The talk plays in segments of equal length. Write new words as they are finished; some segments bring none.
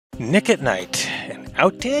Nick at Night, an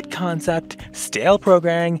outdated concept, stale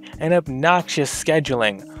programming, and obnoxious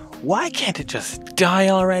scheduling. Why can't it just die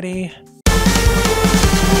already?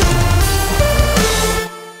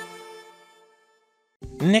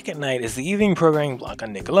 Nick at Night is the evening programming block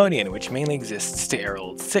on Nickelodeon, which mainly exists to air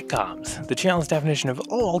old sitcoms. The channel's definition of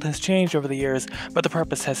old has changed over the years, but the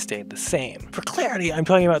purpose has stayed the same. For clarity, I'm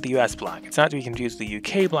talking about the US block. It's not to be confused with the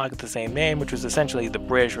UK block with the same name, which was essentially the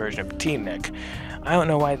British version of Teen Nick. I don't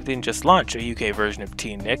know why they didn't just launch a UK version of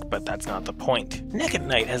Teen Nick, but that's not the point. Nick at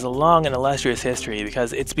Night has a long and illustrious history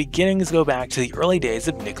because its beginnings go back to the early days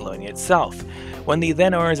of Nickelodeon itself, when the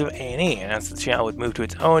then owners of A&E announced the channel would move to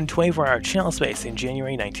its own 24-hour channel space in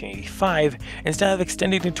January 1985. Instead of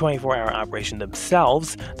extending to 24-hour operation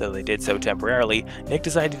themselves, though they did so temporarily, Nick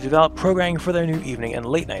decided to develop programming for their new evening and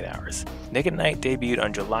late night hours. Nick at Night debuted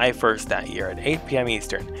on July 1st that year at 8 p.m.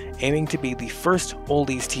 Eastern, aiming to be the first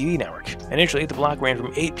oldies TV network. Initially, the block ran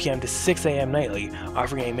from 8 p.m. to 6 a.m. nightly,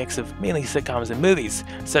 offering a mix of mainly sitcoms and movies,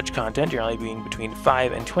 such content generally being between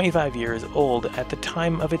 5 and 25 years old at the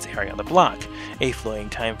time of its airing on the block, a floating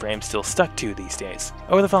time frame still stuck to these days.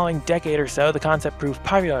 Over the following decade or so, the concept proved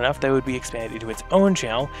popular enough that it would be expanded into its own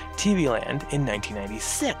channel, TV Land, in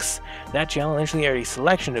 1996. That channel initially aired a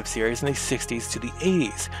selection of series in the 60s to the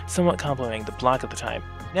 80s, somewhat complementing the block at the time.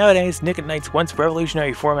 Nowadays, Nick at Night's once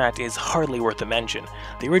revolutionary format is hardly worth a mention.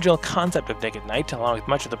 The original concept of Nick at Night, along with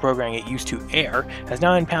much of the programming it used to air, has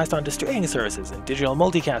now been passed on to streaming services and digital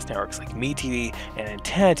multicast networks like MeTV and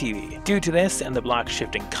Antenna TV. Due to this and the block's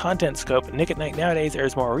shifting content scope, Nick at Night nowadays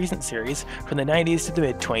airs more recent series from the 90s to the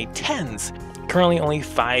mid-2010s. Currently, only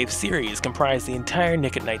 5 series comprise the entire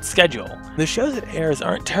Nick at Night schedule. The shows it airs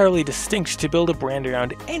aren't terribly distinct to build a brand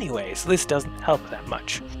around anyway, so this doesn't help that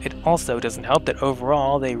much. It also doesn't help that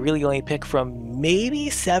overall they really only pick from maybe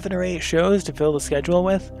 7 or 8 shows to fill the schedule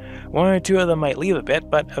with. 1 or 2 of them might leave a bit,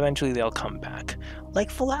 but eventually they'll come back. Like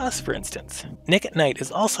Full House, for instance. Nick at Night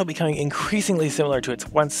is also becoming increasingly similar to its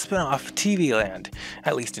once spin-off TV Land,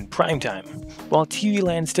 at least in primetime. While TV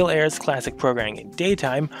Land still airs classic programming in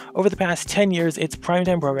daytime, over the past 10 years its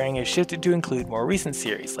primetime programming has shifted to include more recent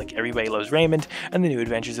series like Everybody Loves Raymond and The New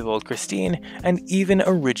Adventures of Old Christine, and even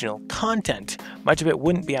original content. Much of it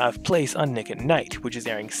wouldn't be out of place on Nick at Night, which is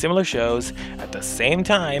airing similar shows at the same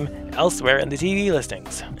time elsewhere in the TV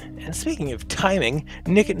listings. And speaking of timing,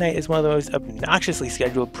 Nick at Night is one of the most obnoxiously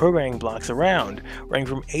scheduled programming blocks around, running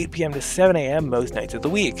from 8 p.m. to 7 a.m. most nights of the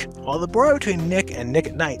week. While the border between Nick and Nick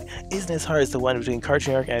at Night isn't as hard as the one between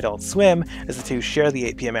Cartoon Network and Adult Swim, as the two share the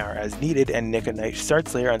 8 p.m. hour as needed and Nick at Night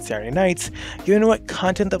starts later on Saturday nights, given what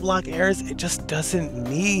content the block airs, it just doesn't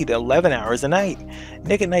need 11 hours a night.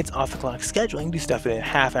 Nick at Night's off-the-clock scheduling to stuff in a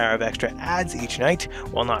half hour of extra ads each night,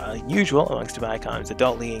 while not unusual amongst Viacom's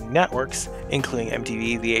adult-leaning networks, including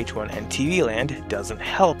MTV, VH1, and TV Land, doesn't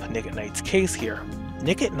help Nick at Night's case here.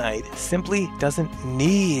 Nick at Night simply doesn't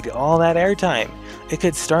need all that airtime. It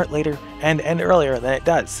could start later and end earlier than it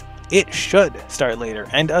does. It should start later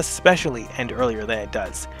and especially end earlier than it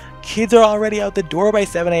does. Kids are already out the door by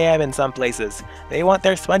 7 a.m. in some places. They want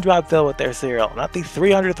their SpongeBob filled with their cereal, not the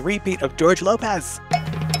 300th repeat of George Lopez.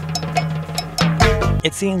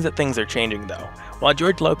 It seems that things are changing though. While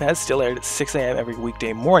George Lopez still aired at 6 a.m. every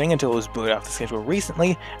weekday morning until it was booted off the schedule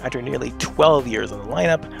recently, after nearly 12 years on the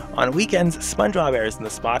lineup, on weekends SpongeBob airs in the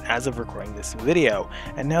spot as of recording this video,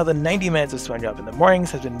 and now the 90 minutes of SpongeBob in the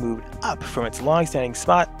mornings has been moved up from its long-standing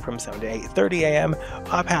spot from 7 to 8:30 a.m.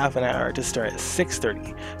 up half an hour to start at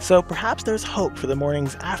 6:30, so perhaps there's hope for the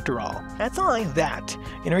mornings after all. That's not only that.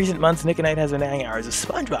 In recent months, Nick at Night has been adding hours of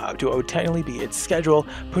SpongeBob to what would technically be its schedule,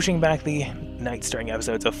 pushing back the night-starring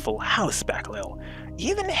episodes of Full House back a little.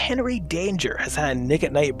 Even Henry Danger has had a Nick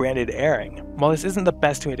at Night branded airing. While this isn't the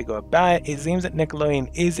best way to go about it, it seems that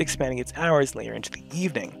Nickelodeon is expanding its hours later into the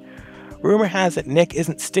evening. Rumor has it Nick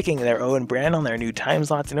isn't sticking to their own brand on their new time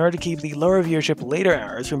slots in order to keep the lower viewership later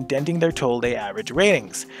hours from denting their total day average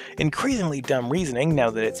ratings. Increasingly dumb reasoning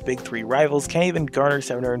now that its big 3 rivals can't even garner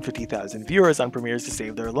 750,000 viewers on premieres to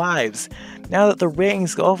save their lives. Now that the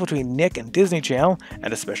ratings gulf between Nick and Disney Channel,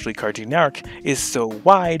 and especially Cartoon Network, is so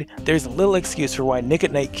wide, there's little excuse for why Nick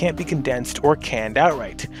at Night can't be condensed or canned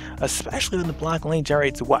outright. Especially when the block only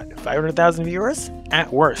generates, what, 500,000 viewers?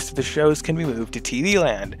 At worst, the shows can be moved to TV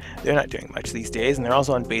Land. They're not doing much these days, and they're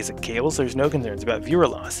also on basic cable, so there's no concerns about viewer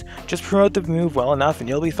loss. Just promote the move well enough and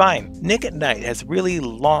you'll be fine. Nick at Night has really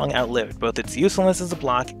long outlived both its usefulness as a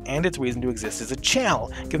block and its reason to exist as a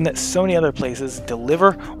channel, given that so many other places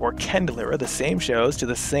deliver or can deliver the same shows to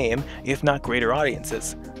the same, if not greater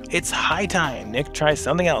audiences. It's high time Nick tries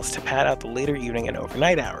something else to pad out the later evening and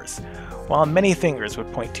overnight hours. While many fingers would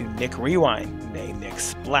point to Nick Rewind, nay Nick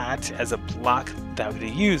Splat, as a block that would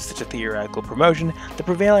use such a theoretical promotion, the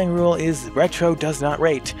prevailing rule is retro does not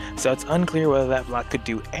rate, so it's unclear whether that block could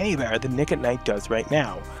do any better than Nick at Nite does right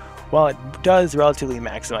now. While it does relatively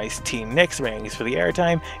maximize Teen Nick's ratings for the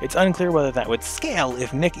airtime, it's unclear whether that would scale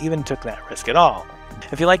if Nick even took that risk at all.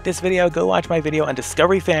 If you like this video, go watch my video on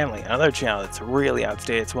Discovery Family, another channel that's really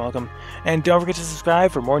outstayed its welcome, and don't forget to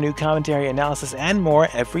subscribe for more new commentary, analysis, and more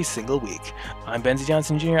every single week. I'm Benzie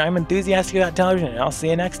Johnson Jr., I'm enthusiastic about television, and I'll see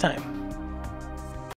you next time.